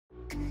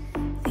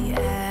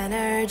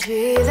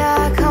energy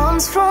that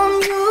comes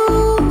from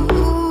you.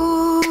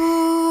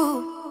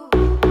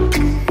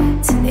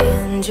 It's an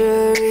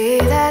injury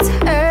that's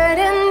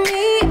hurting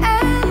me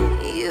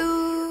and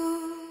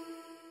you.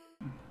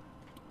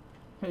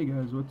 Hey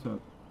guys, what's up?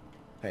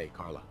 Hey,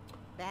 Carla.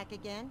 Back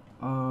again?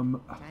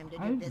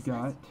 I've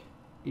got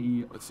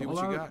a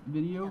Fallout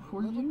video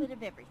for you, bit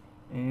of everything.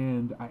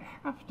 and I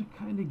have to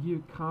kind of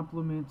give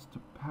compliments to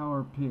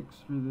Power Picks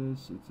for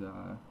this. It's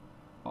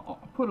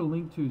I'll put a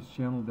link to his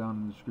channel down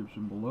in the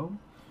description below,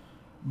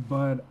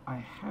 but I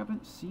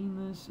haven't seen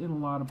this in a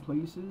lot of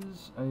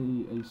places.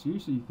 I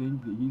seriously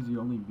think that he's the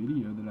only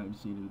video that I've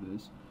seen of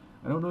this.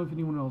 I don't know if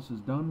anyone else has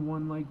done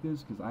one like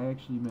this, because I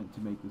actually meant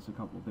to make this a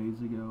couple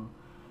days ago,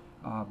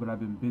 but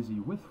I've been busy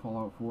with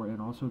Fallout 4 and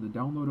also the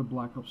download of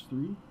Black Ops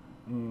 3,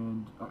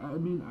 and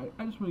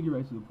I just want to get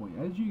right to the point.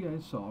 As you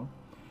guys saw,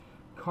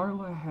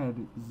 Carla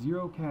had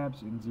 0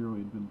 caps and 0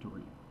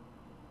 inventory.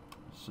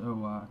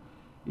 So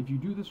if you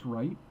do this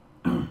right,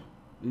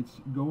 it's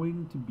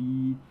going to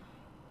be,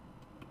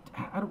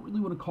 I don't really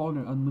want to call it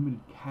an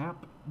unlimited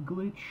cap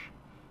glitch.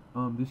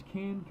 This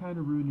can kind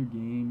of ruin your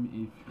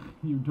game if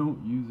you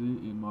don't use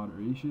it in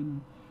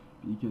moderation,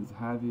 because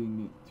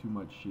having too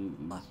much shit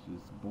is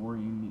just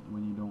boring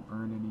when you don't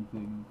earn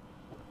anything.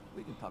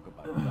 We can talk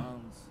about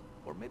guns,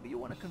 or maybe you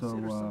want to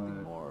consider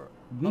something more.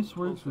 This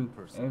works with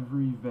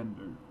every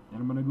vendor,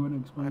 and I'm gonna go ahead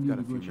and explain to you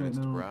the glitch right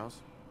now.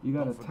 You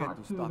gotta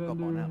talk to a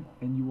vendor,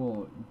 and you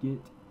will get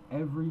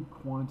every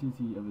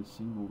quantity of a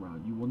single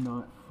round. You will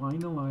not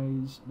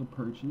finalize the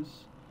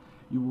purchase.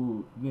 You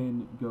will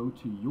then go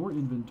to your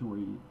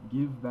inventory,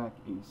 give back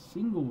a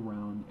single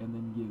round, and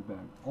then give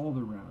back all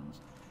the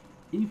rounds.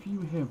 If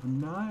you have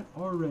not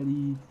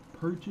already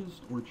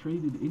purchased or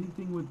traded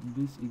anything with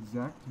this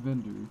exact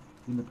vendor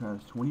in the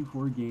past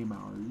 24 game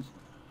hours,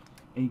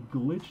 a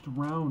glitched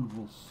round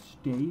will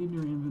stay in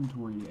your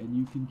inventory and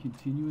you can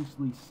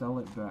continuously sell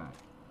it back.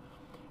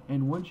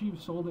 And once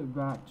you've sold it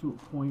back to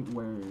a point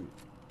where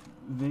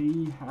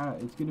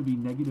it's going to be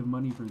negative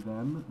money for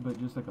them, but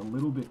just like a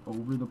little bit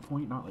over the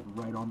point, not like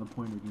right on the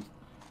point or just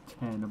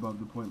 10 above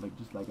the point, like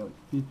just like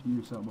 50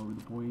 or something over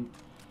the point,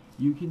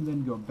 you can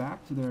then go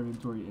back to their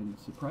inventory, and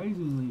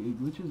surprisingly it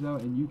glitches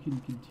out and you can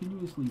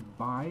continuously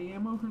buy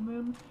ammo from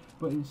them,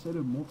 but instead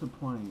of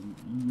multiplying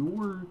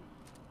your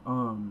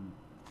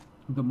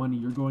the money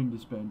you're going to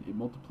spend, it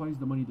multiplies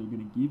the money they're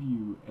going to give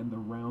you, and the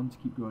rounds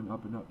keep going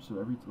up and up. So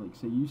every, like,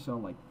 say you sell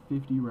like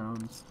 50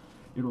 rounds,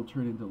 it'll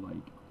turn into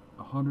like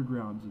 100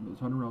 rounds, and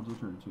those 100 rounds will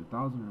turn into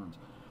 1,000 rounds.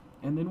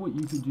 And then what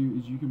you can do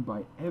is you can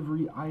buy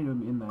every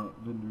item in that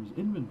vendor's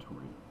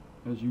inventory,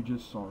 as you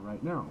just saw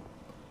right now.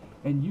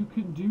 And you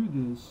can do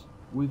this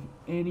with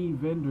any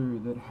vendor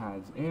that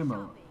has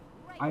ammo.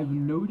 I've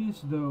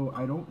noticed, though,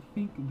 I don't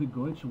think the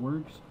glitch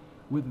works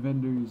with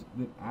vendors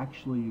that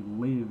actually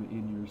live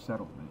in your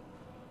settlement.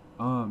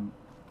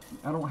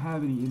 I don't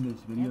have any in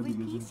this video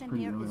because it's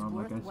pretty early on.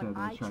 Like I said,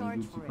 I was trying to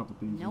do this a couple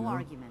days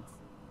ago.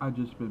 I've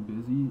just been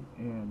busy,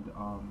 and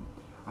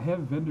I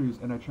have vendors,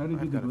 and I try to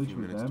do the glitch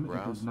with them.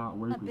 It does not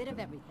work with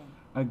them.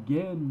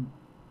 Again,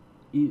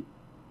 it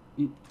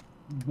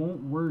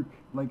won't work.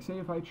 Like, say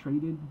if I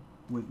traded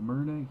with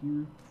Myrna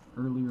here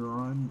earlier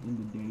on in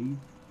the day,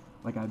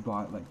 like I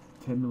bought like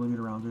 10mm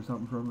rounds or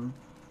something from her,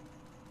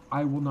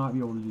 I will not be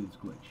able to do this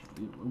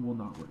glitch. It will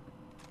not work.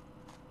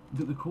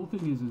 The cool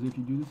thing is if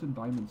you do this in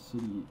Diamond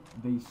City,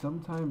 they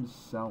sometimes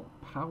sell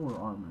power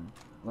armor,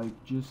 like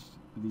just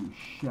the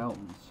shells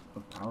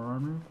of power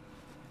armor.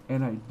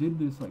 And I did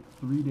this like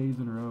 3 days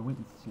in a row. I went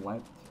and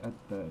slept at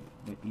the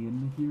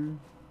inn here,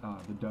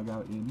 the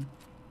dugout inn,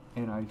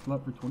 and I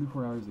slept for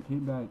 24 hours. I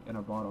came back and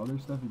I bought all their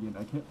stuff again.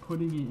 I kept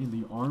putting it in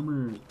the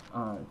armor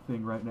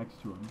thing right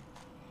next to them,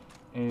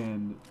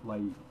 and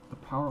like the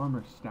power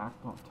armor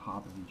stacked on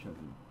top of each other.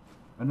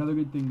 Another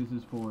good thing this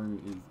is for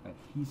is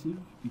adhesive,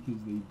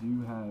 because they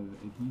do have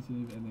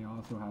adhesive, and they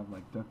also have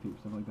like duct tape,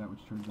 stuff like that,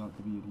 which turns out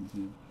to be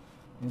adhesive,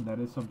 and that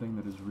is something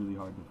that is really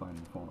hard to find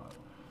in Fallout.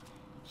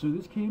 So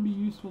this can be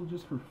useful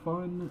just for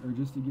fun, or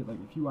just to get like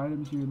a few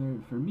items here and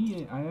there. For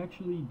me, I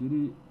actually did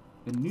it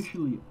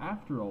initially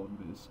after all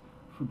of this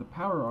for the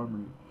power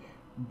armor,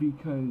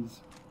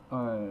 because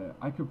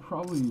I could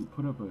probably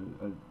put up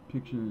a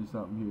picture or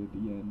something here at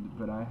the end,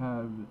 but I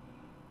have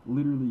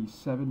literally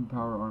 7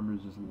 power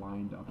armors just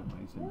lined up in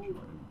my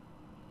sanctuary.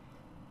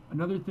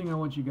 Another thing I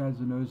want you guys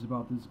to notice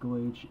about this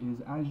glitch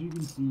is, as you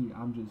can see,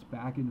 I'm just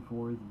back and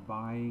forth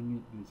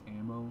buying this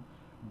ammo.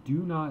 Do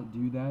not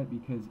do that,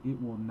 because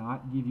it will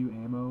not give you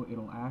ammo.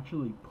 It'll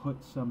actually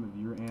put some of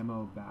your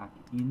ammo back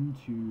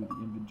into the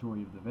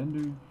inventory of the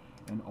vendor,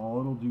 and all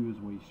it'll do is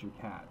waste your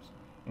caps.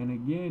 And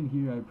again,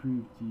 here I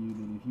prove to you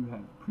that if you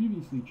have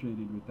previously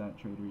traded with that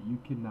trader, you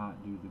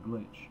cannot do the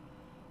glitch.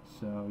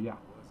 So yeah,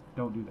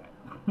 don't do that.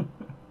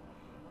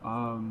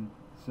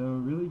 So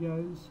really,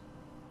 guys,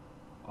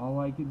 all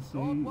I can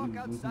say is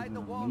this is an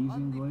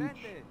amazing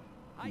glitch.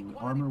 The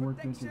armor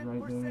workbench is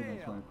right there.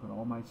 That's where I put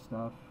all my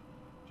stuff,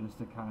 just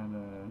to kind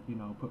of, you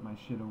know, put my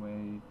shit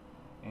away.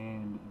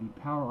 And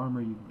the power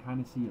armor, you can kind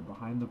of see it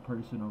behind the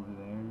person over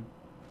there.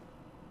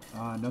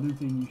 Another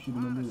thing you should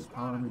remember that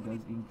power armor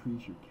does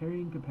increase your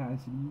carrying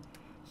capacity.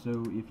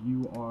 So if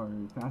you are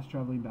fast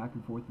traveling back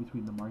and forth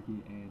between the market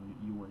and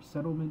your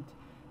settlement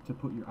to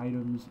put your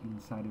items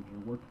inside of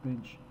your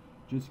workbench,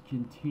 just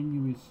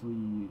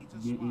continuously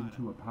get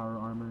into a power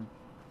armor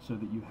so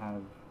that you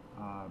have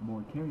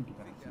more carrying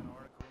capacity.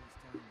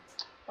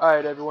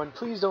 Alright everyone,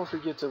 please don't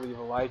forget to leave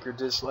a like or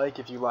dislike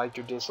if you liked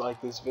or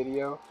disliked this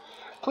video.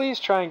 Please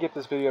try and get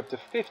this video up to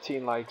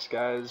 15 likes,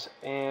 guys,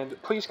 and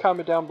please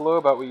comment down below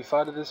about what you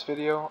thought of this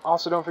video.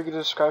 Also, don't forget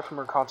to subscribe for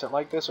more content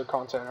like this or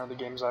content on other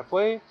games I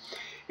play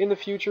in the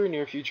future,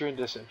 near future, and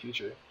distant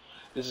future.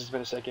 This has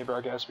been a Seke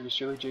broadcast for yours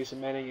truly,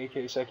 Jason Manning,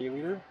 aka Seke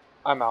Leader.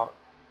 I'm out.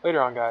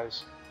 Later on,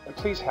 guys, and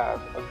please have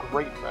a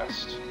great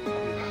rest of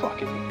your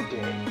fucking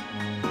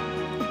day.